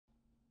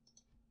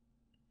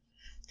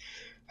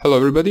Hello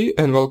everybody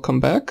and welcome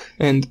back,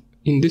 and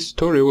in this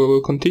tutorial we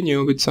will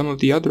continue with some of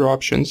the other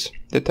options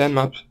that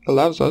Nmap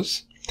allows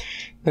us.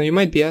 Now you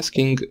might be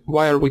asking,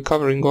 why are we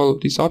covering all of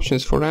these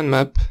options for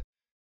Nmap?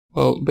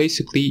 Well,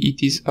 basically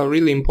it is a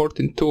really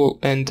important tool,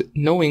 and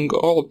knowing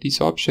all of these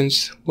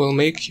options will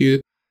make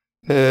you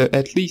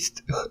at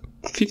least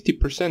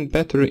 50%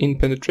 better in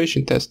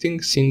penetration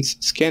testing, since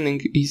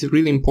scanning is a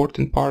really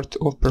important part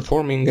of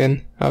performing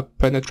a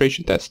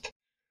penetration test.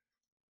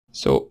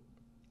 So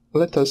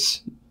let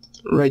us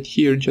right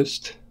here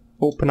just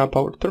open up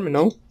our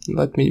terminal.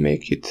 Let me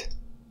make it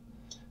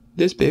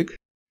this big,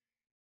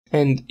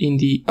 and in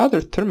the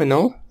other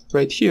terminal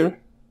right here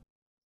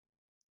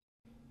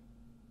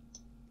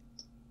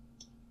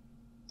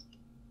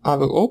I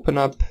will open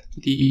up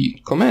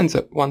the commands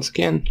once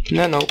again,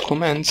 nano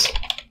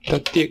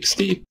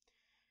commands.txt,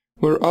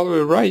 where I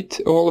will write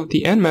all of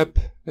the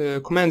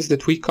Nmap commands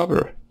that we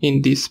cover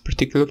in this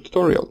particular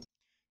tutorial.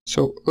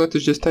 So let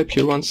us just type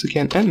here once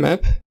again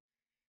Nmap.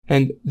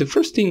 And the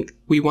first thing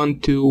we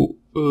want to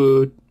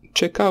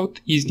check out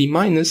is the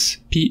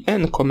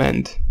 -pn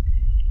command.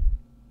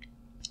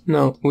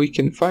 Now we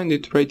can find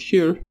it right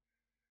here,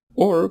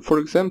 or for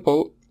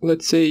example,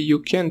 let's say you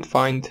can't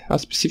find a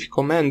specific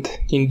command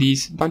in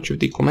these bunch of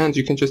the commands,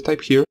 you can just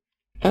type here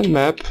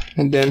nmap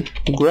and then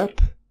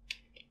grep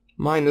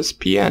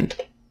 -pn.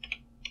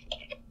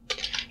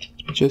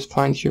 Just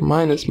find here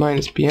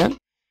 -pn,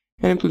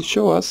 and it will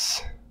show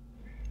us.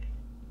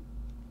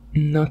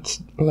 Not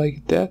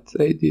like that,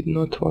 I did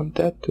not want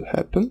that to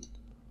happen.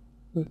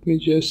 Let me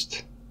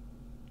just...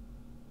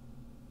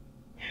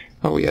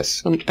 Oh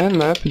yes, on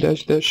nmap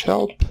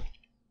 --help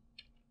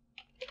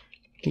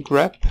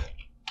grep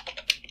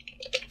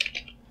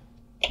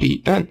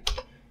pn.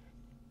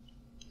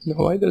 Now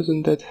why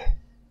doesn't that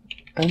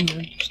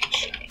nmap?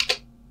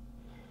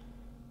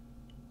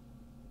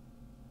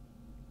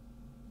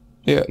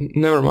 Yeah,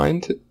 never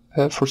mind.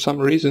 For some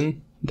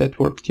reason that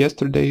worked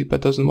yesterday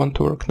but doesn't want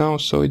to work now,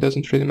 so it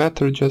doesn't really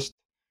matter. Just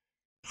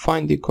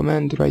find the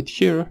command right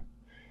here.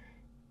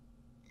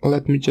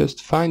 Let me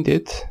just find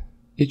it.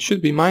 It should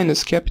be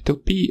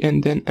 -P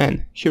and then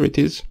n. Here it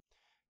is.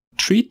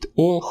 Treat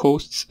all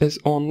hosts as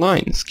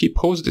online. Skip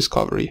host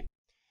discovery.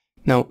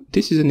 Now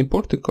this is an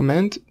important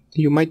command.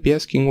 You might be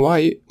asking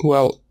why.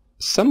 Well,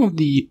 some of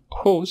the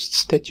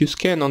hosts that you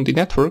scan on the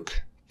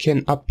network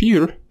can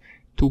appear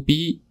to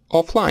be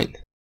offline.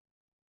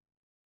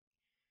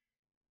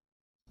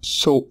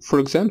 So, for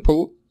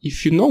example,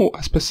 if you know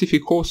a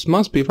specific host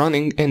must be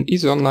running and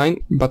is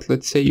online, but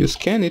let's say you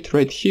scan it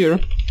right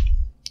here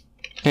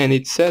and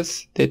it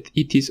says that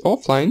it is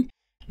offline.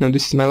 Now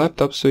this is my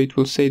laptop, so it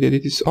will say that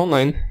it is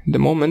online at the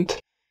moment,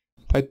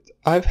 but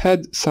I've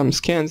had some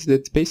scans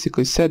that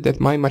basically said that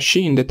my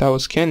machine that I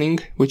was scanning,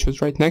 which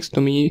was right next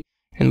to me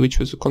and which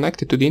was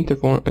connected to the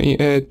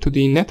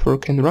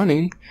network and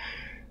running,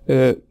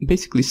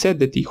 basically said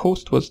that the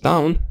host was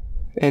down,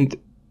 and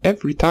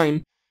every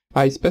time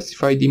I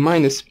specify the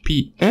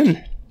 -pn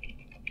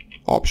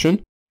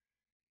option,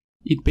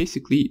 it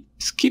basically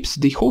skips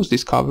the host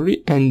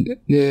discovery and,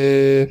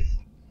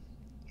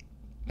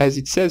 as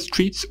it says,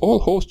 treats all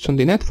hosts on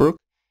the network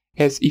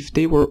as if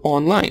they were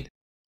online,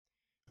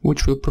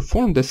 which will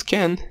perform the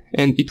scan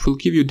and it will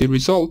give you the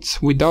results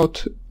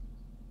without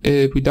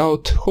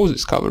host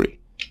discovery.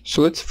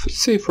 So let's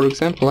say, for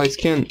example, I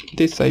scan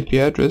this IP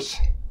address,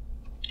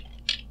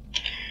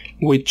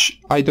 which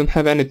I don't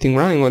have anything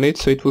running on it,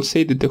 so it will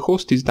say that the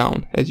host is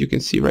down, as you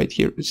can see right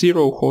here,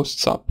 0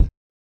 hosts up.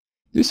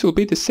 This will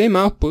be the same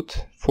output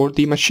for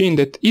the machine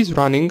that is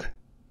running,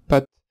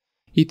 but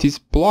it is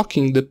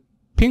blocking the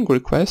ping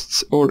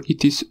requests, or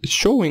it is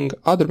showing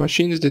other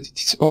machines that it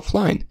is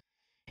offline.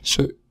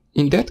 So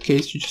in that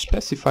case you just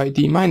specify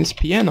the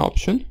 -pn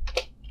option,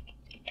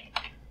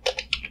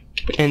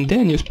 and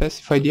then you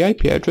specify the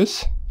IP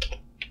address,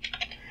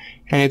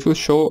 and it will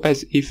show as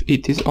if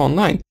it is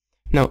online.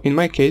 Now, in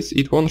my case,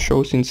 it won't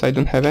show since I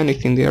don't have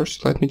anything there,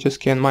 so let me just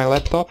scan my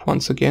laptop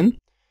once again.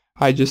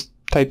 I just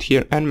typed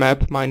here nmap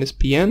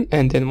 -pn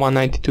and then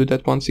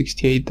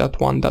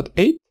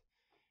 192.168.1.8,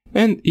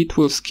 and it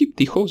will skip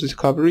the host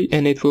discovery,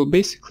 and it will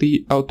basically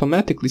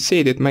automatically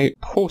say that my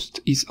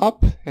host is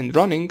up and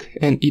running,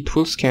 and it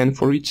will scan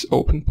for its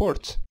open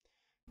ports.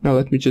 Now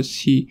let me just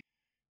see,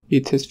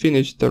 it has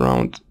finished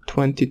around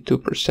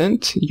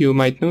 22%. You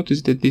might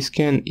notice that this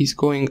scan is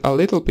going a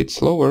little bit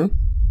slower,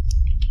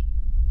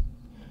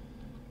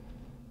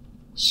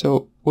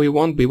 so we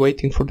won't be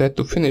waiting for that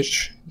to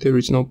finish, there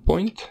is no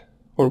point.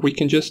 Or we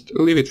can just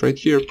leave it right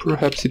here,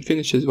 perhaps it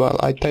finishes while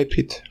I type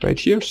it right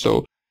here.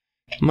 So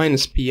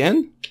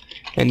 -pn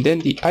and then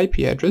the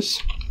IP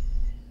address,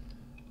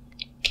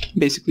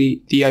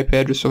 basically the IP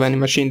address of any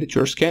machine that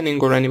you're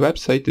scanning or any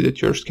website that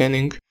you're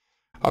scanning.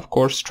 Of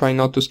course, try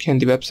not to scan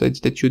the websites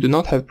that you do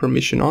not have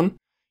permission on.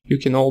 You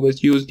can always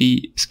use the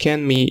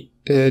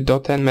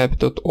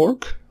scanme.nmap.org,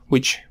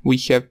 which we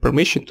have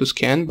permission to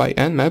scan by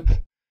Nmap.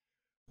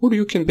 Or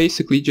you can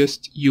basically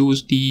just use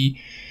the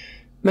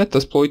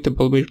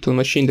metasploitable virtual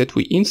machine that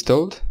we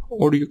installed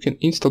or you can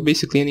install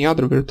basically any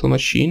other virtual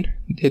machine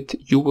that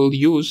you will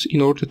use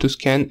in order to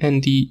scan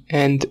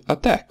and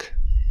attack.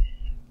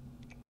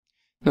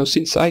 Now,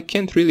 since I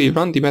can't really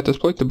run the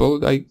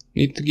Metasploitable,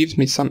 it gives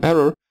me some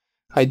error,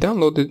 I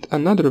downloaded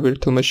another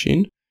virtual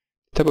machine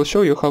that I will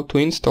show you how to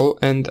install,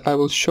 and I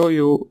will show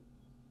you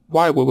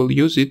why we will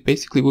use it.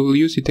 Basically, we will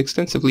use it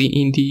extensively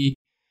in the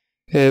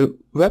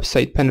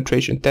website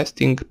penetration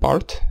testing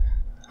part.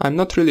 I'm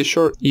not really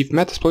sure if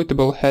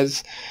Metasploitable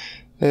has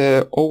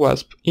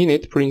OWASP in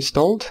it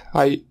pre-installed.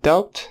 I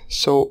doubt,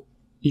 so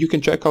you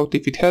can check out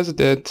if it has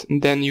that,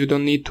 then you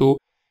don't need to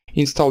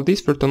install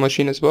this virtual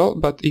machine as well,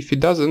 but if it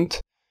doesn't,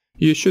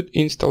 you should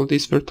install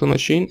this virtual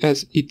machine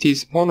as it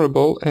is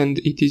vulnerable and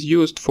it is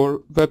used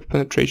for web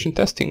penetration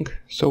testing.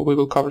 So we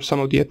will cover some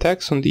of the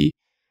attacks on the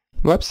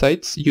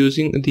websites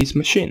using this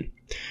machine.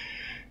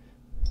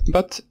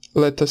 But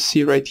let us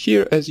see right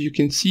here. As you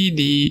can see,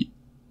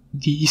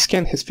 the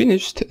scan has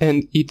finished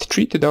and it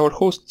treated our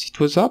host it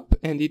was up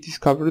and it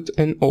discovered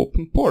an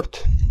open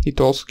port.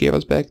 It also gave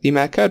us back the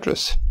MAC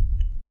address.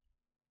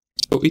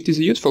 So it is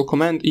a useful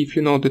command if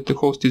you know that the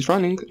host is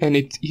running and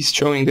it is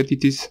showing that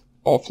it is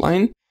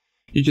offline.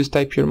 You just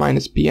type your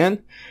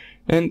 -pn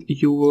and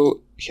you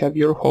will have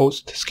your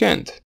host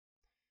scanned.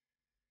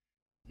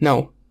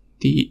 Now,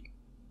 the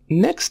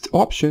next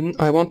option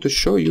I want to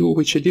show you,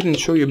 which I didn't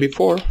show you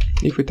before,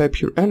 if we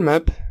type your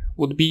nmap,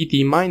 would be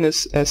the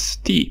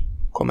 -st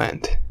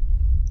command.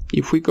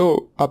 If we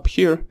go up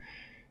here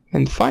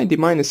and find the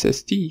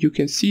 -st, you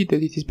can see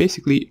that it is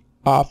basically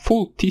a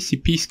full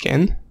TCP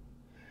scan.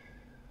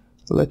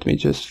 Let me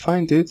just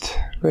find it.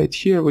 Right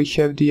here we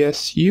have the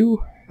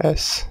SU,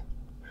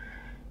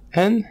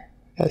 SN,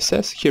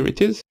 SS, here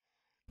it is.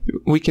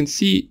 We can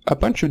see a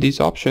bunch of these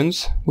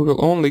options. We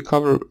will only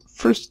cover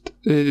first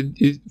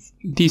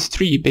these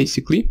three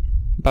basically,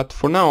 but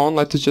for now on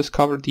let's just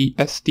cover the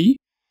ST,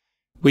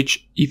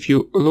 which if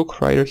you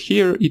look right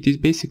here, it is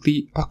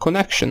basically a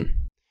connection.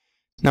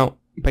 Now,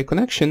 by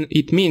connection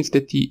it means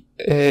that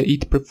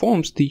it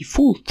performs the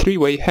full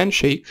three-way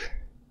handshake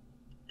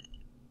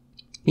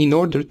in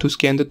order to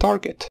scan the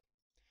target.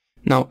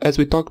 Now, as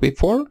we talked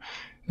before,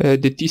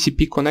 the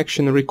TCP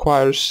connection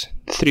requires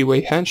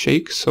three-way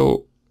handshake,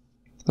 so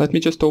let me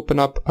just open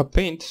up a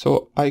paint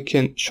so I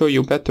can show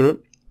you better.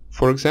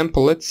 For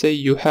example, let's say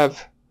you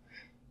have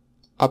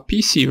a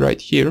PC right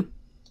here,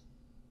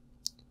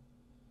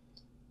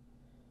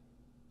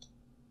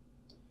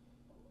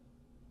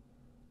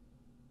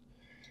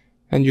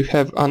 and you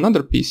have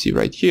another PC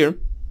right here.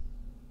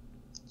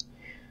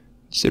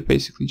 These are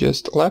basically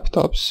just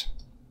laptops.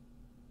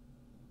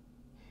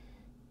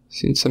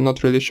 Since I'm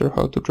not really sure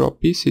how to draw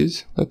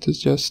PCs, let us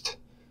just...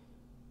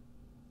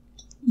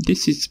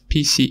 This is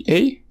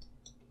PCA,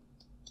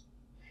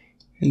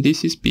 and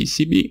this is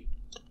PCB.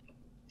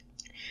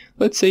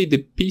 Let's say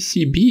the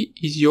PCB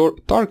is your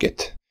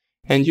target,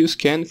 and you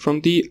scan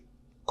from the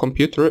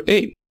computer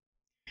A.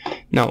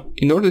 Now,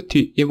 in order to,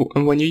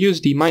 when you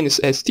use the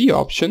 -st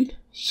option,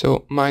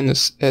 so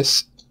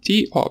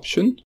 -st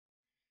option,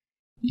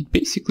 it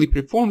basically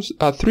performs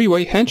a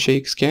three-way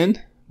handshake scan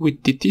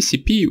with the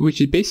TCP,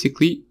 which is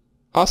basically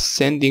us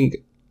sending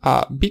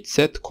a bit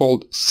set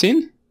called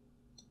SYN,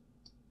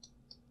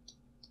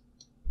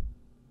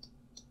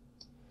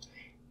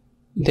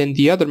 then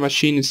the other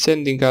machine is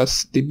sending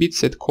us the bit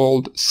set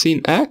called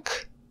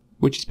SYN-ACK,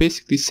 which is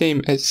basically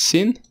same as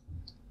SYN.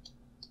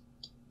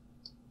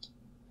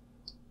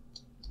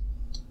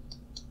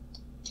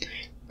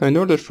 Now, in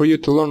order for you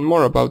to learn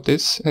more about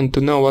this and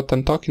to know what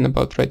I'm talking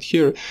about right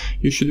here,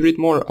 you should read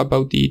more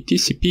about the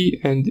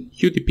TCP and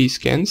UDP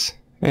scans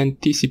and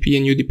TCP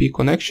and UDP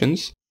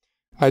connections.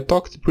 I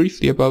talked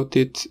briefly about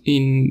it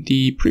in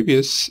the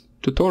previous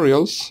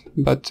tutorials,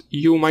 but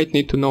you might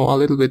need to know a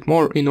little bit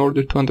more in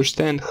order to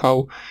understand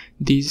how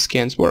these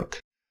scans work.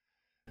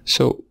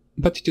 So,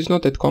 but it is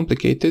not that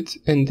complicated,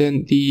 and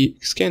then the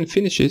scan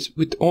finishes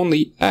with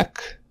only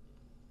ACK.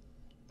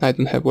 I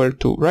don't have where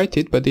to write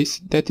it, but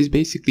that is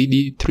basically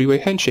the three-way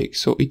handshake.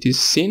 So it is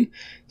SYN,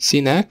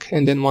 SYN-ACK,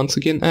 and then once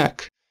again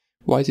ACK.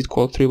 Why is it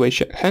called three-way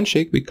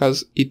handshake?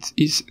 Because it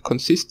is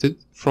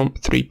consisted from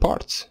three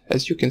parts,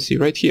 as you can see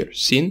right here.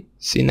 SYN,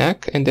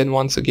 SYN-ACK, and then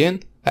once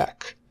again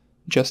ACK.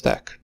 Just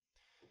ACK.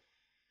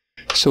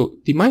 So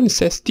the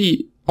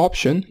 -st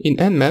option in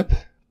Nmap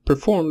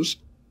performs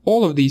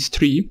all of these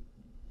three,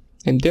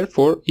 and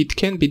therefore it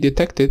can be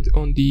detected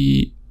on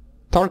the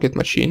target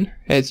machine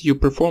as you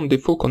perform the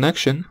full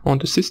connection on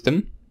the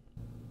system,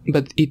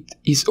 but it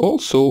is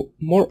also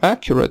more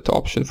accurate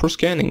option for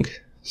scanning,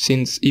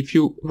 since if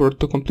you were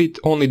to complete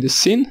only the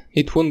SYN,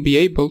 it won't be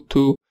able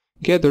to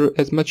gather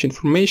as much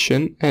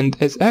information and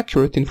as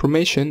accurate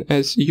information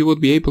as you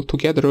would be able to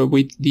gather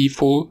with the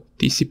full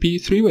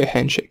TCP three-way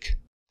handshake.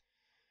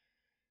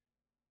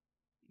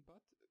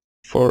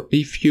 For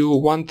if you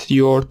want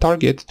your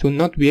target to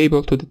not be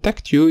able to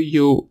detect you,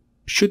 you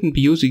shouldn't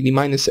be using the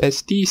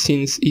 -st,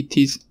 since it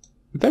is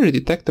very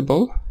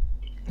detectable,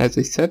 as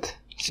I said,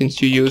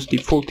 since you use the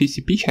full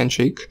TCP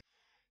handshake.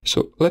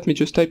 So let me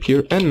just type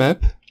here nmap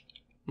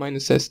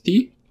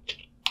 -st,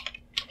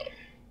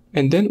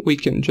 And then we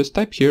can just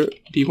type here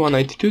the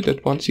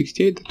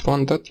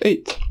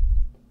 192.168.1.8.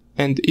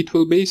 And it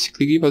will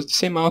basically give us the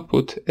same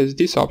output as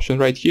this option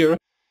right here,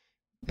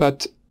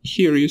 but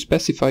here you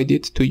specified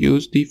it to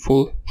use the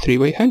full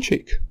three-way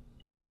handshake.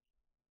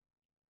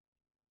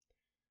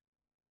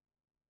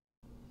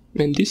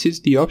 And this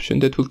is the option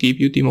that will give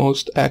you the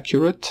most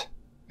accurate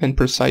and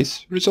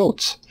precise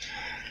results.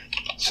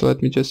 So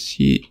let me just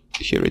see,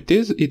 here it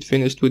is. It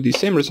finished with the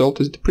same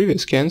result as the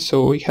previous scan,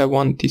 so we have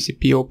one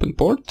TCP open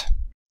port.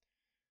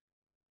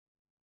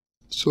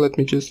 So let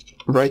me just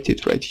write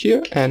it right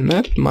here,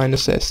 nmap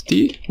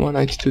 -st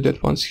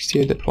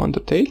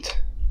 192.168.1.8.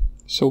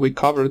 So we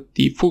covered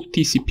the full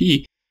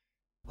TCP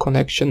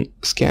connection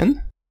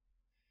scan.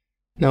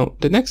 Now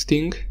the next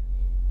thing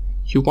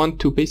you want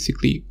to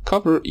basically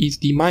cover is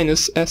the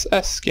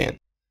 -ss scan.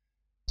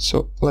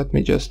 So let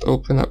me just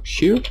open up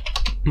here.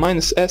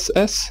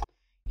 -ss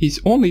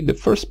is only the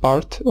first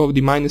part of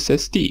the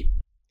 -st.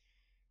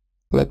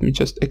 Let me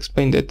just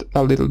explain that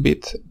a little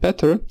bit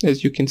better.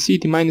 As you can see,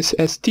 the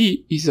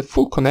 -st is a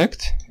full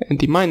connect, and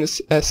the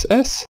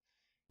 -ss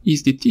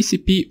is the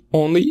TCP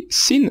only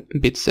SYN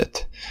bit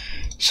set.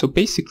 So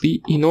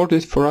basically, in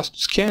order for us to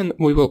scan,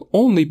 we will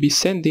only be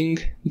sending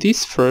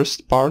this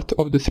first part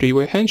of the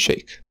three-way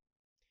handshake.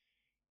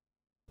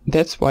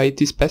 That's why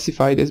it is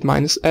specified as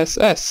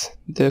 -ss.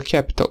 The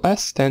capital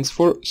S stands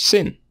for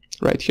SYN,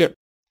 right here.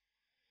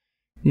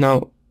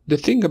 Now, the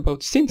thing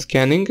about SYN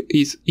scanning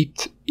is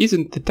it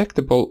isn't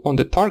detectable on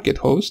the target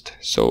host,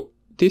 so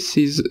this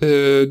is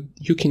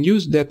you can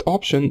use that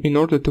option in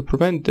order to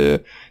prevent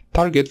the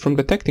target from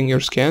detecting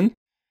your scan,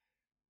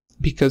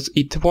 because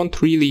it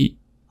won't really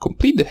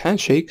complete the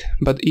handshake,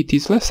 but it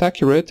is less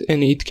accurate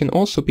and it can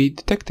also be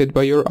detected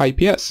by your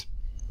IPS.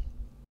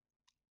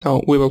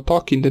 Now, we will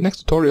talk in the next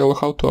tutorial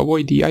how to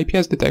avoid the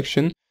IPS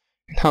detection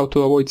and how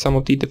to avoid some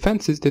of the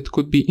defenses that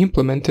could be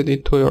implemented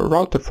into your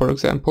router, for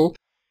example,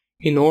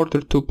 in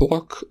order to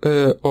block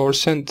or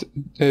send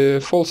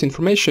false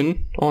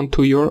information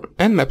onto your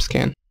Nmap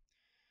scan.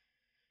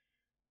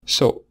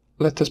 So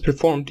let us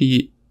perform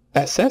the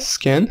SS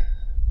scan.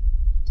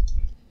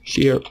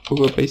 Here we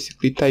will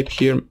basically type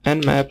here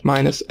nmap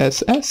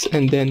 -ss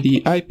and then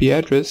the IP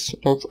address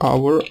of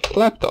our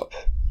laptop,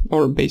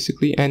 or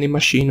basically any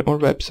machine or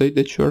website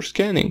that you are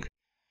scanning.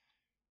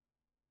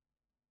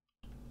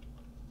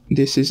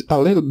 This is a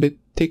little bit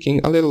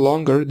taking a little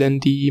longer than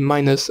the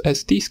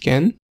 -st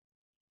scan,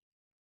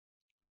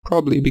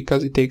 probably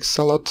because it takes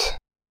a lot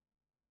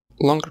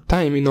longer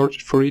time in order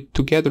for it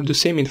to gather the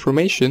same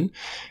information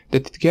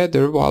that it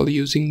gathered while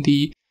using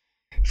the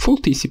full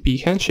TCP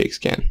handshake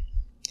scan.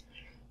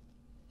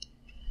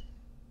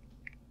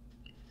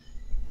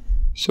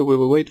 So we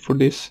will wait for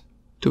this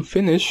to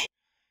finish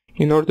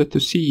in order to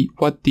see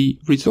what the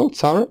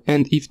results are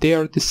and if they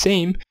are the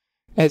same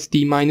as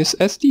the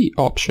 -st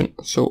option.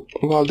 So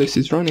while this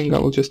is running, I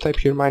will just type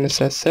here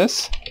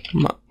 -ss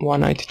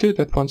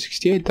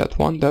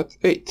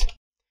 192.168.1.8.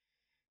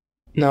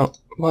 Now,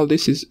 while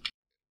this is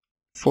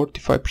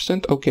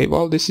 45%, okay,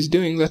 while this is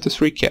doing, let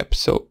us recap.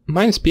 So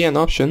 -pn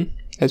option,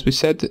 as we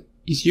said,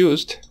 is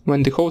used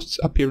when the hosts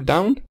appear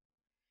down.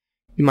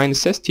 The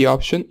 -st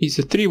option is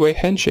a three-way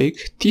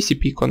handshake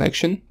TCP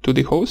connection to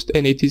the host,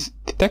 and it is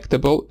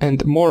detectable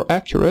and more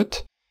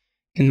accurate.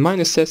 And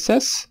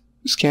 -ss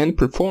scan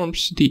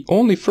performs the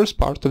only first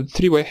part of the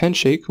three-way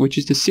handshake, which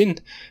is the SYN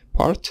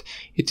part.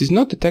 It is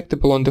not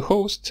detectable on the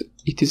host,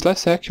 it is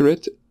less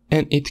accurate,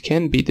 and it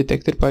can be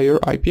detected by your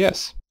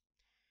IPS.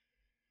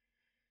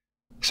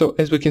 So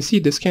as we can see,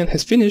 the scan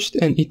has finished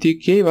and it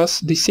gave us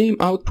the same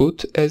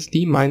output as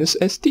the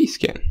 -st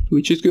scan,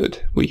 which is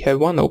good. We have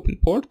one open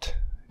port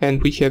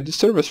and we have the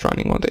service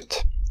running on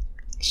it.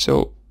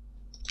 So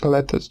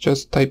let us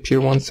just type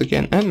here once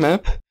again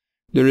nmap.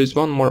 There is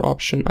one more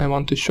option I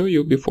want to show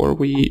you before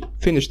we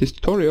finish this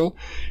tutorial,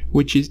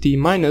 which is the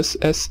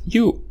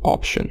 -su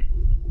option.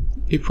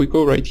 If we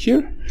go right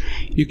here,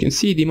 you can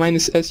see the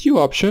 -su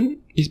option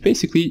is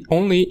basically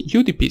only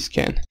UDP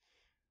scan.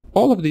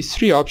 All of these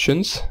three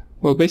options,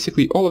 well,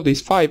 basically all of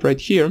these five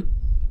right here,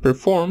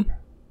 perform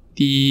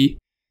the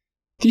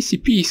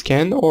TCP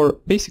scan, or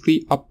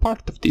basically a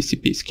part of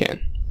TCP scan,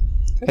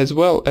 as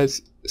well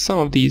as some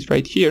of these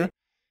right here.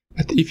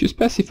 But if you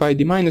specify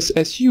the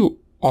 -su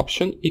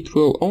option, it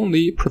will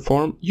only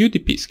perform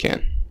UDP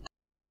scan.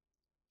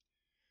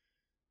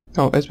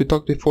 Now, as we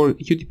talked before,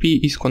 UDP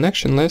is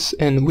connectionless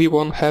and we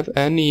won't have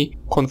any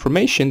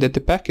confirmation that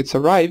the packets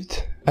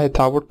arrived at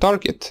our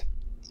target.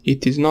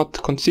 It is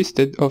not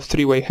consisted of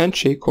three-way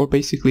handshake, or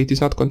basically it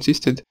is not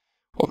consisted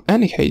of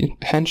any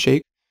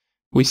handshake.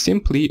 We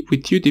simply,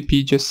 with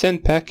UDP, just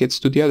send packets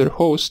to the other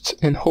hosts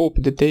and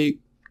hope that they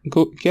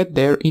get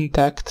there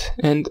intact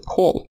and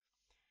whole.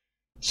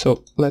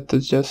 So let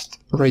us just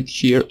right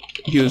here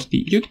use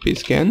the UDP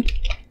scan.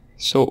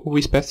 So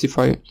we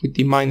specify with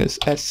the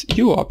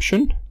 -su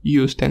option,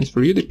 U stands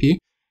for UDP,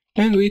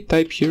 and we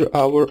type here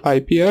our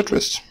IP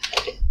address.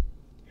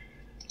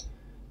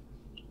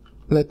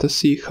 Let us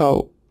see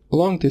how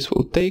long this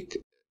will take.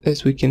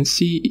 As we can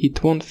see,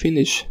 it won't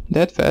finish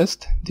that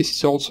fast. This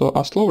is also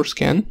a slower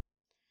scan.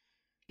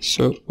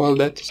 So while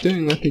that is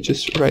doing, let me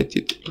just write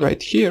it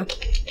right here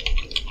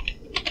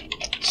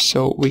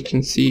so we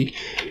can see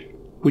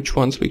which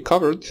ones we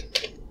covered.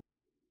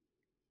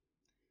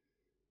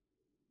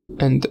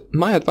 And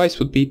my advice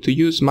would be to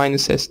use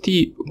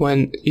 -st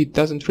when it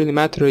doesn't really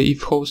matter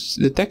if hosts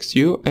detect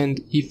you, and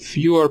if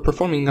you are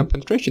performing a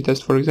penetration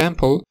test, for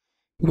example,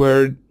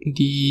 where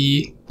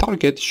the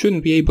target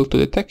shouldn't be able to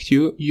detect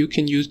you, you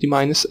can use the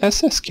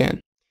 -ss scan.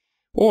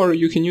 Or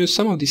you can use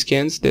some of the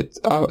scans that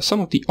are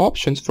some of the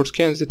options for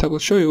scans that I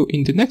will show you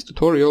in the next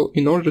tutorial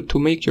in order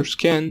to make your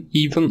scan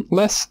even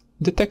less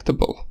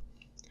detectable.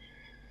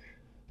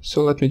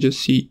 So let me just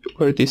see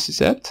where this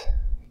is at.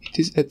 It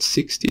is at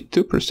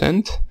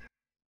 62%.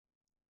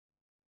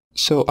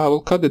 So I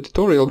will cut the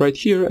tutorial right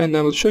here and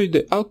I will show you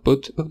the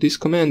output of this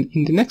command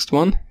in the next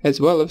one,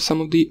 as well as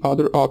some of the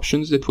other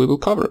options that we will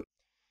cover.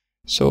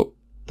 So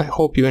I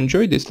hope you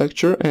enjoyed this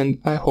lecture and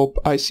I hope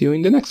I see you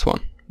in the next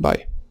one.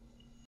 Bye.